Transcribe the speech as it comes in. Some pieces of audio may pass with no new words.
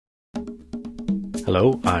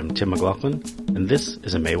Hello, I'm Tim McLaughlin, and this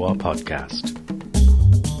is a Maiwha podcast.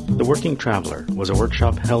 The Working Traveller was a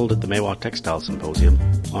workshop held at the Maiwha Textile Symposium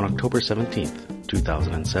on October 17th,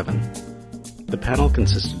 2007. The panel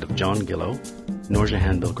consisted of John Gillow,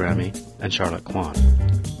 Noorjahan Bilgrami, and Charlotte Kwan.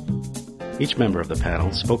 Each member of the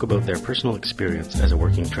panel spoke about their personal experience as a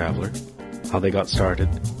working traveller, how they got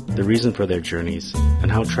started, the reason for their journeys,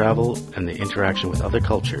 and how travel and the interaction with other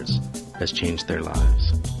cultures has changed their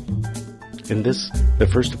lives. In this, the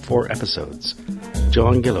first of 4 episodes,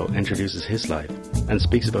 John Gillow introduces his life and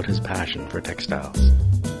speaks about his passion for textiles.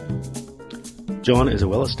 John is a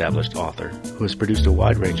well-established author who has produced a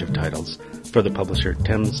wide range of titles for the publisher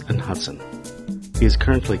Thames and Hudson. He is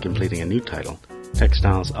currently completing a new title,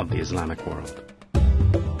 Textiles of the Islamic World.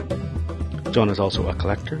 John is also a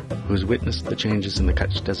collector who has witnessed the changes in the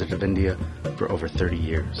Kutch Desert of India for over 30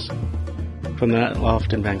 years. From the Net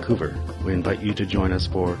Loft in Vancouver, we invite you to join us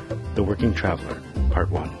for The Working Traveller,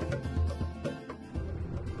 Part 1.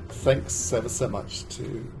 Thanks ever so much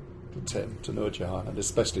to Tim, to Noorjahan, and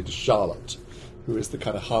especially to Charlotte, who is the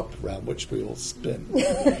kind of hub around which we all spin.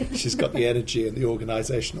 She's got the energy and the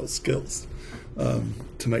organisational skills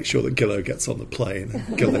to make sure that Gillow gets on the plane,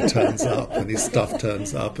 and Gillow turns up, and his stuff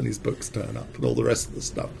turns up, and his books turn up, and all the rest of the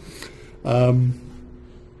stuff.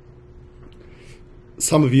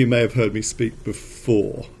 Some of you may have heard me speak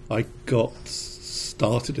before. I got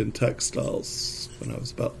started in textiles when I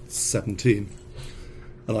was about 17,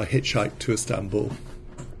 and I hitchhiked to Istanbul.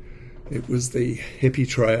 It was the hippie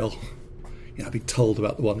trail. I'd been told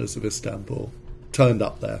about the wonders of Istanbul. Turned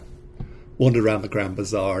up there, wandered around the Grand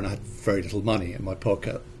Bazaar, and I had very little money in my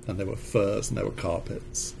pocket, and there were furs and there were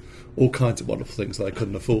carpets, all kinds of wonderful things that I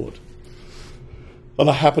couldn't afford. And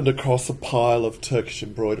I happened across a pile of Turkish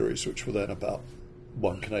embroideries, which were then about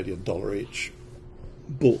 $1 Canadian each.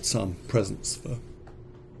 Bought some presents for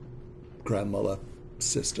grandmother,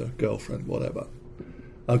 sister, girlfriend, whatever.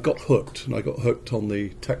 I got hooked, and I got hooked on the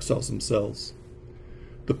textiles themselves.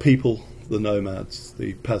 The people, the nomads,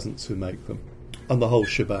 the peasants who make them, and the whole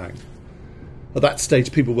shebang. At that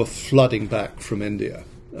stage, people were flooding back from India,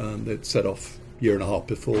 and they'd set off a year and a half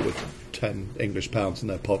before with 10 English pounds in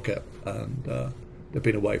their pocket, and they'd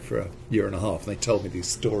been away for a year and a half, and they told me these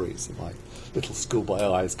stories, and my little schoolboy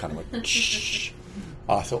eyes kind of went, shh.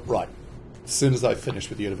 I thought, right, as soon as I finish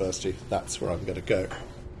with university, that's where I'm going to go.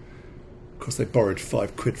 Of course, they borrowed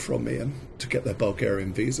 £5 from me and to get their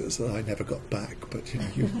Bulgarian visas that I never got back, but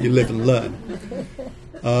you live and learn.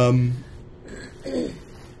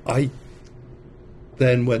 I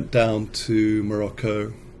then went down to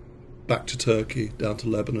Morocco, back to Turkey, down to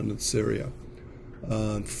Lebanon and Syria,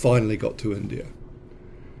 and finally got to India.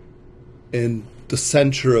 In the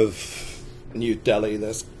centre of New Delhi,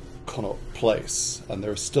 there's Connaught Place, and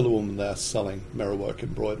there is still a woman there selling mirrorwork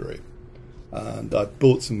embroidery. And I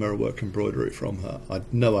bought some mirrorwork embroidery from her. I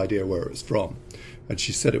had no idea where it was from, and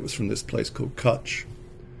she said it was from this place called Kutch.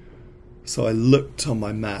 So I looked on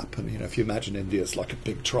my map, and if you imagine India as like a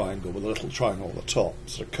big triangle with a little triangle on the top,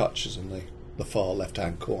 sort of Kutch is in the far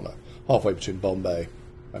left-hand corner, halfway between Bombay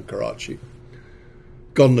and Karachi.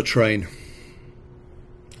 Got on the train,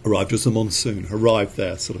 arrived as a monsoon, arrived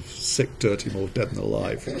there sort of sick, dirty, more dead than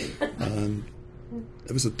alive, and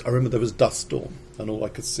I remember there was a dust storm, and all I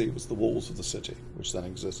could see was the walls of the city, which then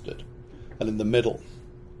existed. And in the middle,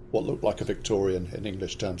 what looked like a Victorian, in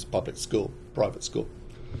English terms, public school, private school,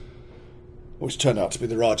 which turned out to be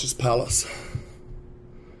the Raja's palace.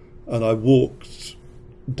 And I walked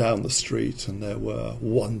down the street, and there were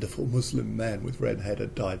wonderful Muslim men with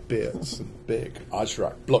red-headed dyed beards and big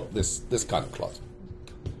ajrak, this kind of cloth.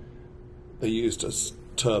 They used as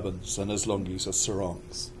turbans and as longis as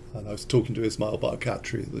sarongs. And I was talking to Ismail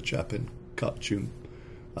Barkatri, the chap in Kutch,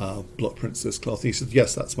 block prints this cloth. He said,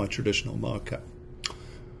 yes, that's my traditional marker.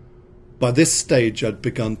 By this stage, I'd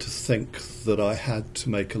begun to think that I had to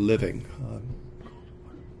make a living.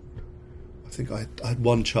 I think I had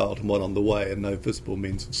one child and one on the way and no visible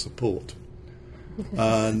means of support.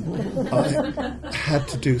 And I had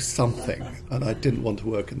to do something, and I didn't want to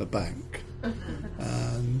work in the bank.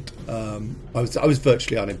 And I was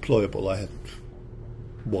virtually unemployable. I had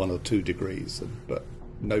 1 or 2 degrees, but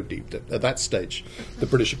nobody at that stage. The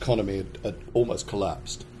British economy had almost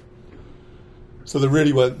collapsed, so there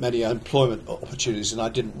really weren't many employment opportunities, and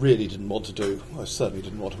I certainly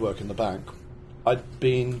didn't want to work in the bank. I'd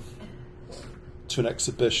been to an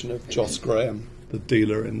exhibition of Joss Graham,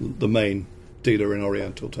 the main dealer in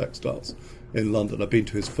Oriental textiles in London. I'd been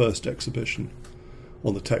to his first exhibition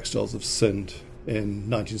on the textiles of Sind in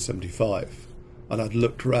 1975. And I'd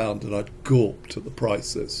looked around and I'd gawped at the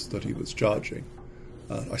prices that he was charging.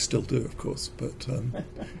 I still do, of course, but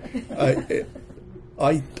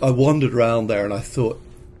I wandered around there and I thought,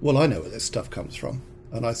 well, I know where this stuff comes from.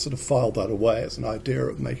 And I sort of filed that away as an idea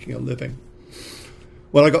of making a living.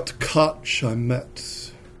 When I got to Kutch, I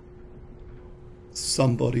met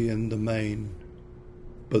somebody in the main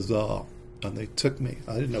bazaar, and they took me.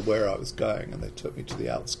 I didn't know where I was going, and they took me to the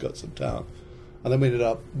outskirts of town. And then we ended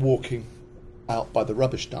up walking out by the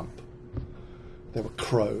rubbish dump. There were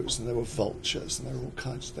crows, and there were vultures, and there were all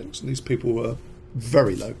kinds of things. And these people were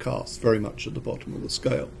very low caste, very much at the bottom of the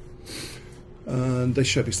scale. And they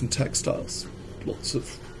showed me some textiles, lots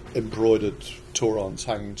of embroidered torons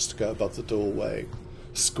hanging just to go above the doorway,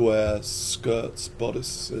 squares, skirts,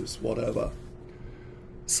 bodices, whatever.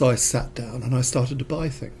 So I sat down and I started to buy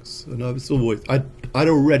things. And I'd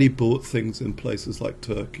already bought things in places like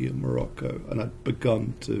Turkey and Morocco, and I'd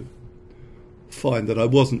begun to find that I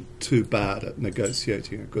wasn't too bad at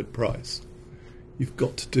negotiating a good price. You've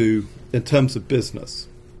got to do, in terms of business,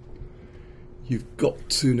 you've got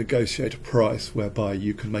to negotiate a price whereby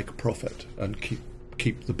you can make a profit and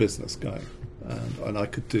keep the business going. And I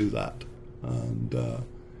could do that. And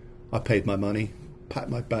I paid my money, packed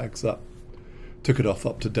my bags up, took it off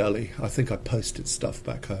up to Delhi. I think I posted stuff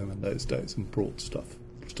back home in those days and brought stuff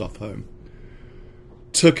home.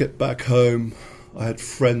 Took it back home. I had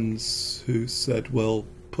friends who said, well,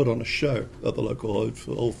 put on a show at the local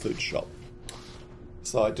old food shop.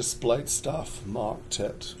 So I displayed stuff, marked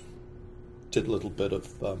it, did a little bit of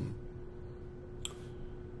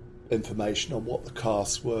information on what the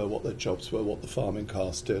castes were, what their jobs were, what the farming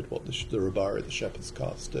caste did, what the Rabari, the shepherd's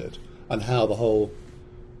caste did, and how the whole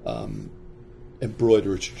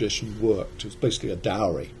embroidery tradition worked. It was basically a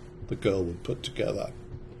dowry the girl would put together,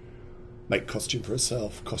 make costume for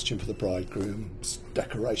herself, costume for the bridegroom,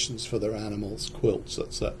 decorations for their animals, quilts,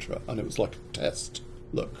 etc. And it was like a test.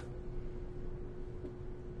 Look,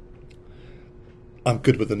 I'm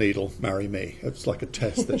good with the needle, marry me. It was like a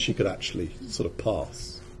test that she could actually sort of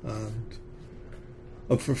pass.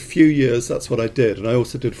 And for a few years, that's what I did. And I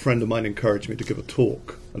also did, a friend of mine encouraged me to give a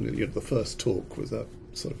talk. And the first talk was a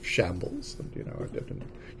sort of shambles. And, I did,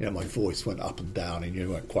 and, my voice went up and down, and you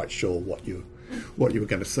weren't quite sure what you were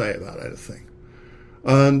going to say about anything.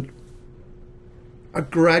 And I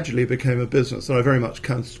gradually became a business, and I very much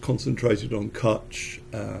concentrated on Kutch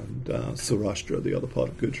and Saurashtra, the other part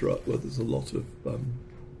of Gujarat, where there's a lot of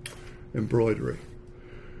embroidery.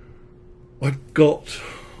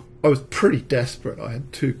 I was pretty desperate. I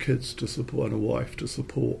had 2 kids to support and a wife to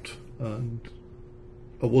support, and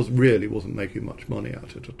I wasn't making much money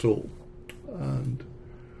at it at all. And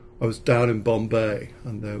I was down in Bombay,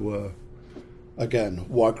 and there were, again,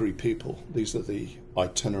 Wagri people. These are the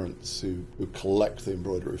itinerants who collect the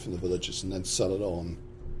embroidery from the villages and then sell it on,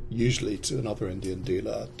 usually to another Indian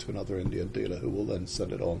dealer, who will then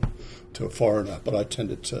send it on to a foreigner. But I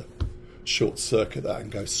tended to short-circuit that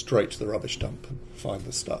and go straight to the rubbish dump and find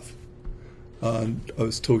the stuff. And I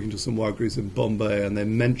was talking to some Wagris in Bombay, and they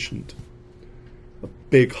mentioned a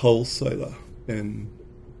big wholesaler in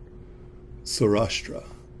Saurashtra.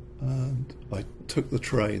 And I took the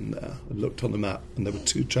train there and looked on the map, and there were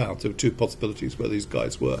 2 towns. There were 2 possibilities where these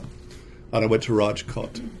guys were. And I went to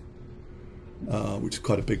Rajkot, which is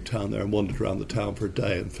quite a big town there, and wandered around the town for a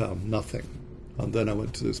day and found nothing. And then I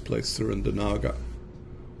went to this place, Surendranagar,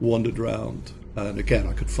 wandered around, and again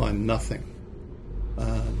I could find nothing.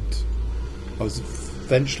 And I was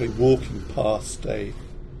eventually walking past a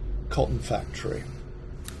cotton factory,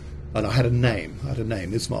 and I had a name,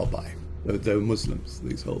 Ismail Bhai. They were Muslims,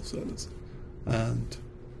 these wholesalers. And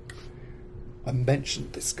I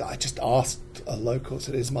mentioned this guy, I just asked a local,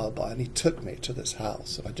 said Ismail Bhai, and he took me to this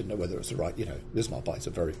house. And I didn't know whether it was the right, Ismail Bhai is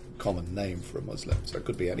a very common name for a Muslim, so it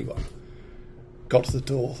could be anyone. Got to the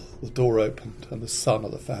door opened, and the son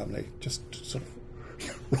of the family just sort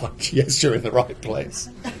of, right, yes, you're in the right place.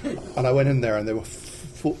 And I went in there, and there were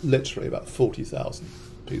literally about 40,000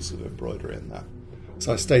 pieces of embroidery in there.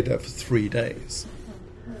 So I stayed there for 3 days.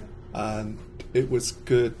 And it was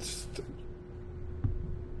good.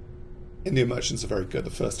 Indian merchants are very good. The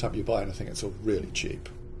first time you buy anything, it's all really cheap.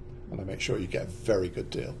 And they make sure you get a very good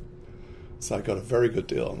deal. So I got a very good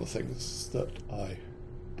deal on the things that I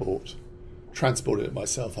bought. Transported it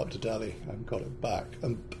myself up to Delhi and got it back.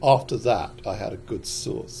 And after that, I had a good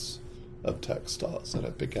source of textiles, and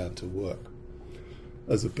it began to work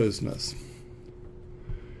as a business.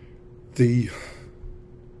 The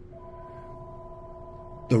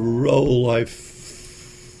role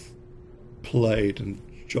I've played, and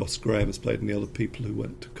Joss Graham has played, and the other people who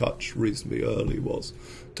went to Kutch reasonably early, was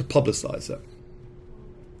to publicise it.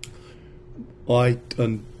 I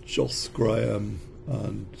and Joss Graham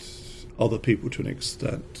and other people to an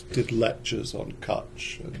extent did lectures on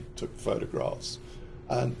Kutch and took photographs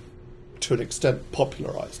and to an extent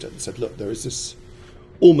popularised it and said, look, there is this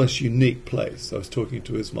almost unique place. I was talking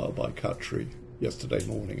to Ismail Baikatri yesterday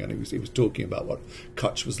morning, and he was talking about what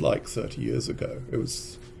Kutch was like 30 years ago. It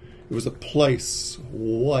was a place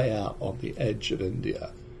way out on the edge of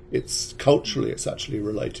India. It's actually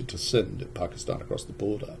related to Sindh in Pakistan across the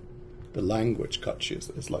border. The language Kutchi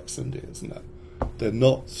is like Sindhi, isn't it? They're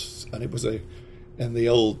not, and it was in the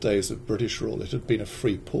old days of British rule, it had been a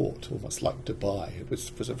free port, almost like Dubai. It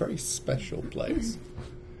was a very special place.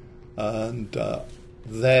 And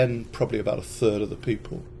then probably about a third of the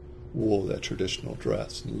people wore their traditional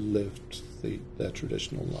dress and lived their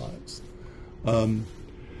traditional lives.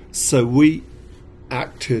 So we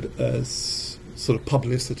acted as sort of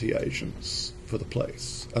publicity agents for the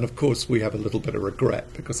place. And of course we have a little bit of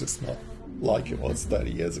regret because it's not like it was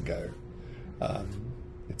 30 years ago.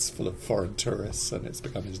 It's full of foreign tourists and it's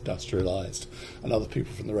become industrialised, and other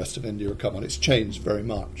people from the rest of India have come on. It's changed very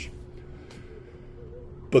much.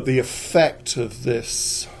 But the effect of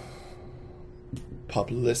this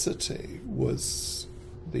publicity was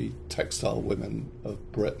the textile women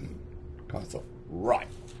of Britain kind of thought, right,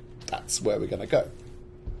 that's where we're going to go.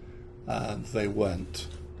 And they went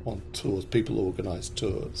on tours, people organised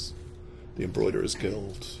tours. The Embroiderers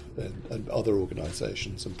Guild and other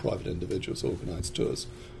organisations and private individuals organised tours,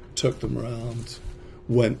 took them around,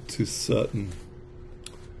 went to certain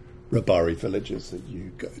Rabari villages that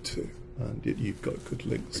you go to and you've got good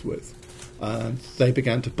links with, and they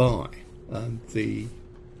began to buy, and the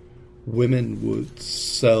women would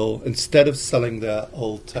sell, instead of selling their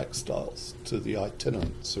old textiles to the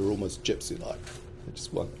itinerants who are almost gypsy-like, they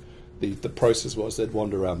just went, the process was they'd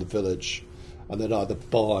wander around the village and they'd either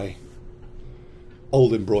buy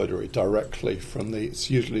old embroidery directly from it's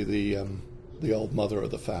usually the old mother of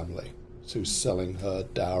the family who's selling her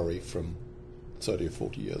dowry from 30 or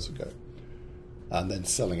 40 years ago, and then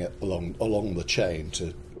selling it along the chain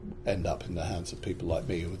to end up in the hands of people like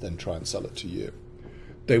me who would then try and sell it to you.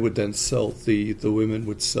 They would then sell, the women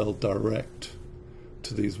would sell direct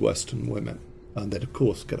to these Western women, and they'd of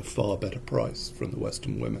course get a far better price from the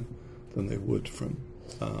Western women than they would from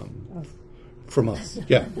us.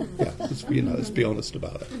 Yeah. Let's be honest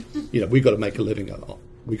about it. We got to make a living out of it.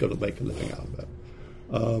 We got to make a living out of it.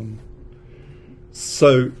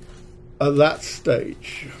 So at that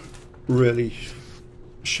stage, really,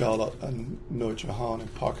 Charlotte and Nur Jahan in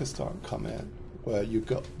Pakistan come in, where you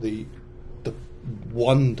got the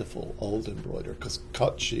wonderful old embroidery, because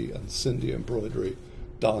Kutchi and Sindhi embroidery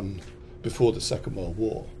done before the Second World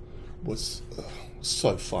War was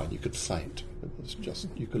so fine you could faint. It was just,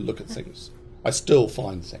 you could look at things. I still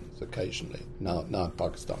find things occasionally now in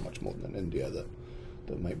Pakistan, much more than in India, that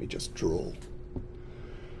make me just drool.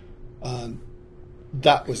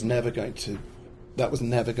 That was never going to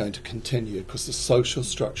continue because the social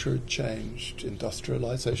structure had changed,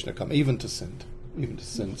 industrialisation had come, even to Sindh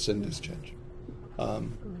has changed.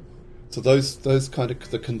 So those kind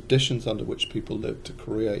of the conditions under which people lived to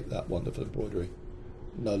create that wonderful embroidery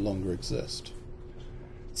no longer exist.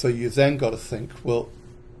 So you then got to think, well,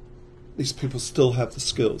 these people still have the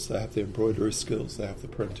skills. They have the embroidery skills, they have the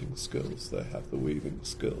printing skills, they have the weaving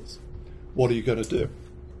skills. What are you going to do?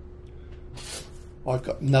 I've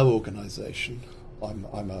got no organisation.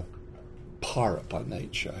 I'm a pirate by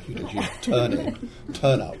nature. You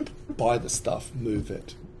turn up, buy the stuff, move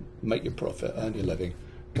it, make your profit, earn your living,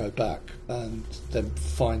 go back, and then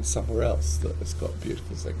find somewhere else that has got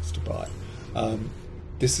beautiful things to buy.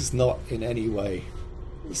 This is not in any way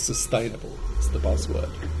sustainable. It's the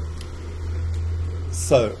buzzword.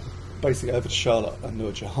 So basically over to Charlotte and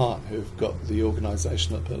Nur Jahan, who've got the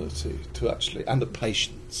organisational ability to actually, and the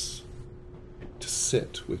patience to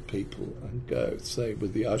sit with people and go, say,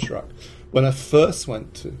 with the ajrak. When I first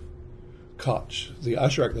went to Kutch, the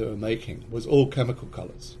ajrak they were making was all chemical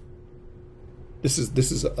colours. This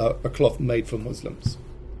is a cloth made for Muslims,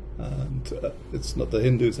 and it's not. The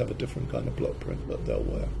Hindus have a different kind of block print that they'll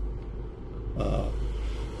wear.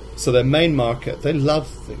 So their main market, they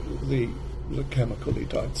love the chemically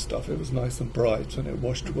dyed stuff. It was nice and bright and it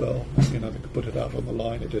washed well. They could put it out on the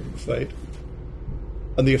line, it didn't fade.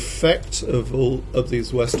 And the effect of all of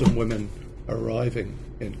these Western women arriving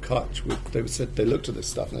in Kutch, they looked at this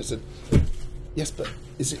stuff and they said, yes, but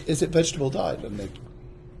is it vegetable dyed? And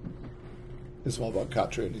Ismail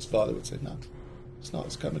Baikatri and his father would say, no, it's not,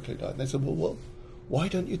 it's chemically dyed. And they said, well, why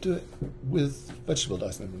don't you do it with vegetable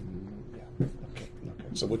dyes? And yeah, okay.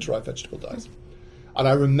 So we'll try vegetable dyes. And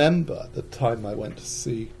I remember the time I went to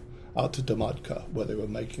see out to Damadka, where they were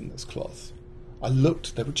making this cloth. I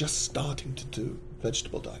looked, they were just starting to do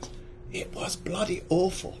vegetable dyes. It was bloody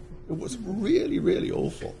awful. It was really, really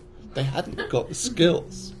awful. They hadn't got the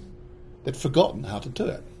skills. They'd forgotten how to do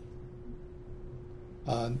it.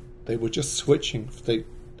 And they were just switching. They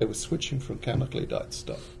were switching from chemically dyed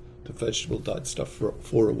stuff to vegetable dyed stuff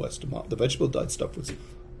for a Western market. The vegetable dyed stuff was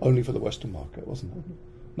only for the Western market, wasn't it?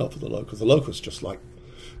 Not for the locals. The locals just like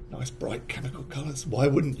nice bright chemical colours. Why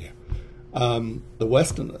wouldn't you? The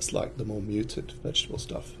Westerners liked the more muted vegetable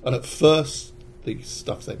stuff. And at first, the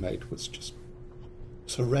stuff they made was just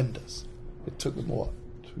horrendous. It took them,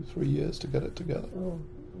 2-3 years to get it together?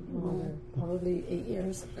 Probably 8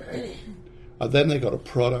 years. And then they got a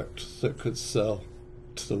product that could sell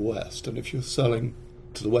to the West. And if you're selling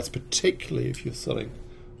to the West, particularly if you're selling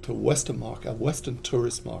to a Western market, a Western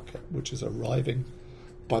tourist market, which is arriving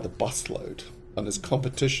by the busload, and there's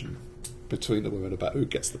competition between the women about who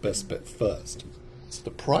gets the best bit first. So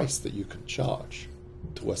the price that you can charge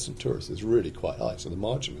to Western tourists is really quite high, so the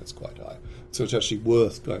margin is quite high. So it's actually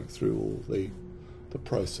worth going through all the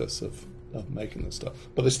process of making the stuff.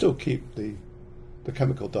 But they still keep the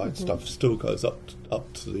chemical dyed stuff still goes up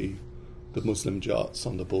to the Muslim Jats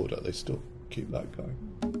on the border. They still keep that going.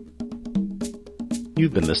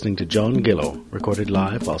 You've been listening to John Gillow, recorded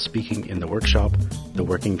live while speaking in the workshop The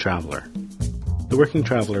Working Traveller. The Working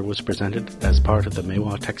Traveller was presented as part of the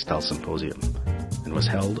Maiwah Textile Symposium and was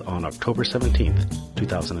held on October 17th,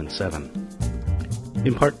 2007.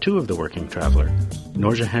 In part 2 of The Working Traveller,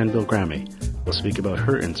 Noorjahan Bilgrami will speak about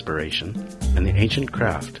her inspiration and the ancient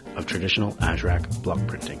craft of traditional Ajrak block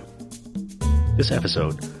printing. This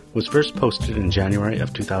episode was first posted in January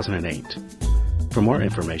of 2008. For more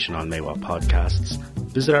information on Maiwah podcasts,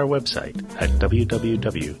 visit our website at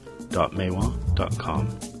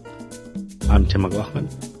www.maiwah.com. I'm Tim McLaughlin.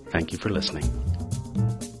 Thank you for listening.